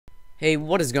Hey,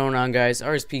 what is going on, guys?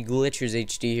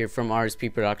 RSPGlitchersHD here from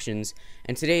RSP Productions,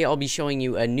 and today I'll be showing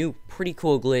you a new pretty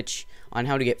cool glitch on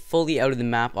how to get fully out of the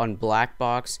map on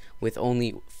Blackbox with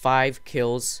only 5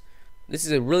 kills. This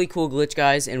is a really cool glitch,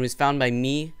 guys, and was found by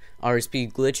me,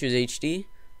 RSPGlitchersHD.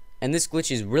 And this glitch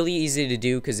is really easy to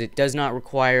do because it does not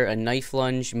require a knife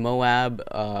lunge, Moab,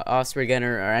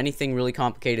 Ospregenner, or anything really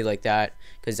complicated like that,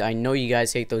 because I know you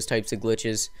guys hate those types of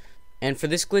glitches. And for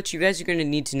this glitch, you guys are going to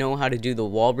need to know how to do the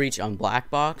Wallbreach on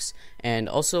Blackbox, and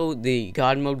also the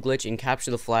God mode glitch and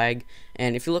capture the flag.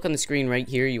 And if you look on the screen right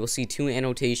here, you will see 2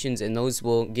 annotations, and those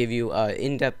will give you an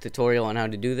in-depth tutorial on how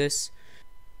to do this.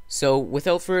 So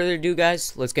without further ado,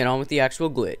 guys, let's get on with the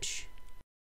actual glitch.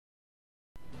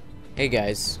 Hey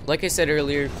guys, like I said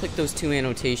earlier, click those 2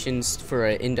 annotations for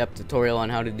an in-depth tutorial on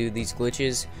how to do these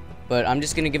glitches. But I'm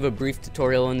just going to give a brief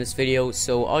tutorial in this video.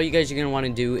 So all you guys are going to want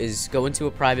to do is go into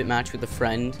a private match with a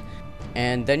friend,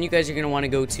 and then you guys are going to want to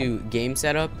go to game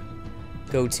setup,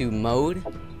 go to mode,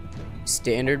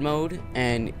 standard mode,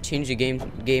 and change the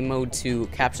game mode to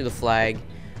capture the flag.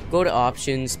 Go to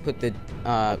options, put the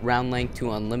round length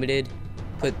to unlimited,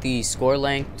 put the score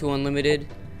length to unlimited,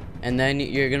 and then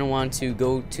you're going to want to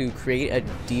go to create a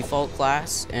default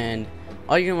class, and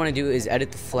all you're going to want to do is edit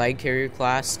the flag carrier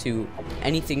class to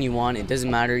anything you want. It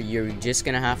doesn't matter, you're just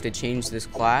going to have to change this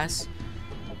class.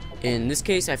 In this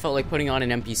case, I felt like putting on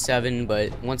an MP7,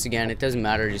 but once again, it doesn't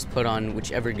matter, just put on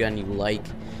whichever gun you like.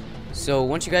 So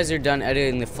once you guys are done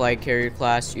editing the flag carrier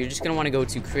class, you're just going to want to go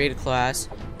to create a class,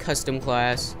 custom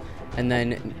class, and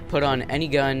then put on any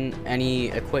gun, any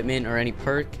equipment, or any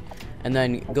perk, and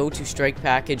then go to strike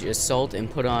package assault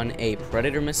and put on a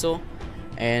predator missile.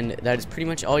 And that is pretty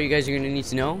much all you guys are going to need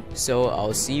to know, so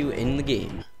I'll see you in the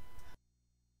game.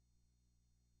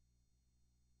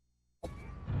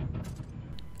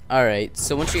 Alright,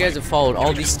 so once you guys have followed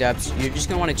all these steps, you're just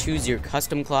going to want to choose your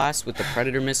custom class with the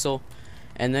predator missile,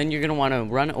 and then you're going to want to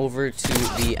run over to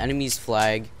the enemy's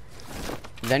flag,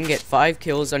 then get 5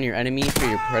 kills on your enemy for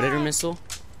your predator missile.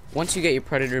 Once you get your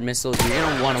predator missiles, you're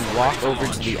going to want to walk over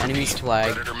to the enemy's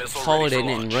flag, call it in,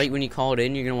 and right when you call it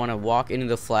in, you're going to want to walk into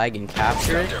the flag and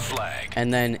capture it,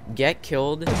 and then get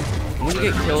killed. When you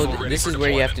get killed, this is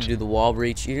where you have to do the wall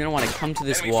breach. You're going to want to come to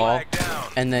this wall,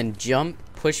 and then jump,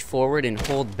 push forward, and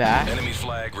hold back,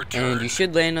 and you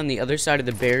should land on the other side of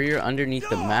the barrier underneath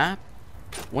the map.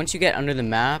 Once you get under the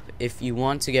map, if you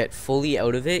want to get fully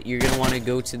out of it, you're going to want to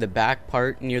go to the back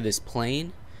part near this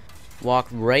plane. Walk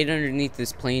right underneath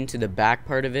this plane to the back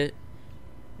part of it.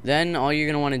 Then all you're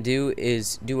going to want to do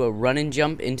is do a run and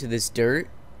jump into this dirt.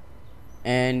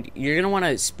 And you're going to want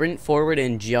to sprint forward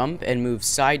and jump and move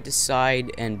side to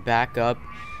side and back up.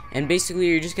 And basically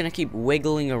you're just going to keep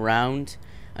wiggling around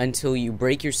until you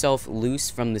break yourself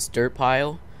loose from this dirt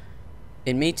pile.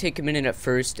 It may take a minute at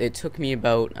first. It took me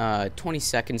about 20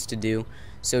 seconds to do.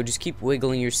 So just keep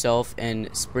wiggling yourself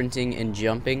and sprinting and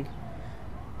jumping.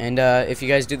 And if you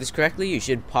guys do this correctly, you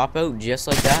should pop out just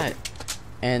like that.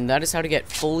 And that is how to get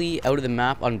fully out of the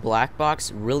map on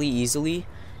Blackbox really easily.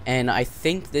 And I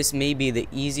think this may be the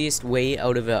easiest way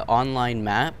out of an online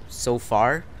map so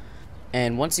far.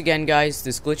 And once again, guys,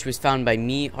 this glitch was found by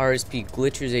me,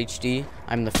 RSPGlitchersHD.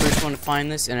 I'm the first one to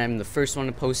find this, and I'm the first one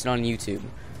to post it on YouTube.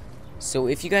 So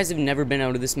if you guys have never been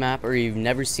out of this map or you've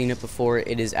never seen it before,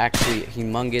 it is actually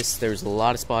humongous. There's a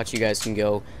lot of spots you guys can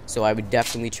go, so I would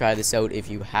definitely try this out if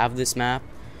you have this map.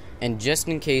 And just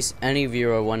in case any of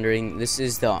you are wondering, this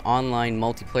is the online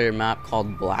multiplayer map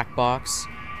called Blackbox,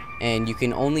 and you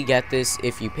can only get this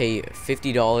if you pay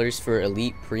 $50 for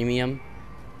Elite Premium.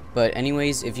 But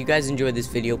anyways, if you guys enjoyed this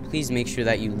video, please make sure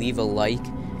that you leave a like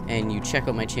and you check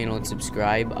out my channel and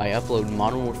subscribe. I upload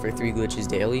Modern Warfare 3 glitches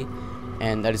daily.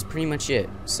 And that is pretty much it.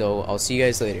 So I'll see you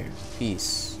guys later.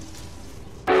 Peace.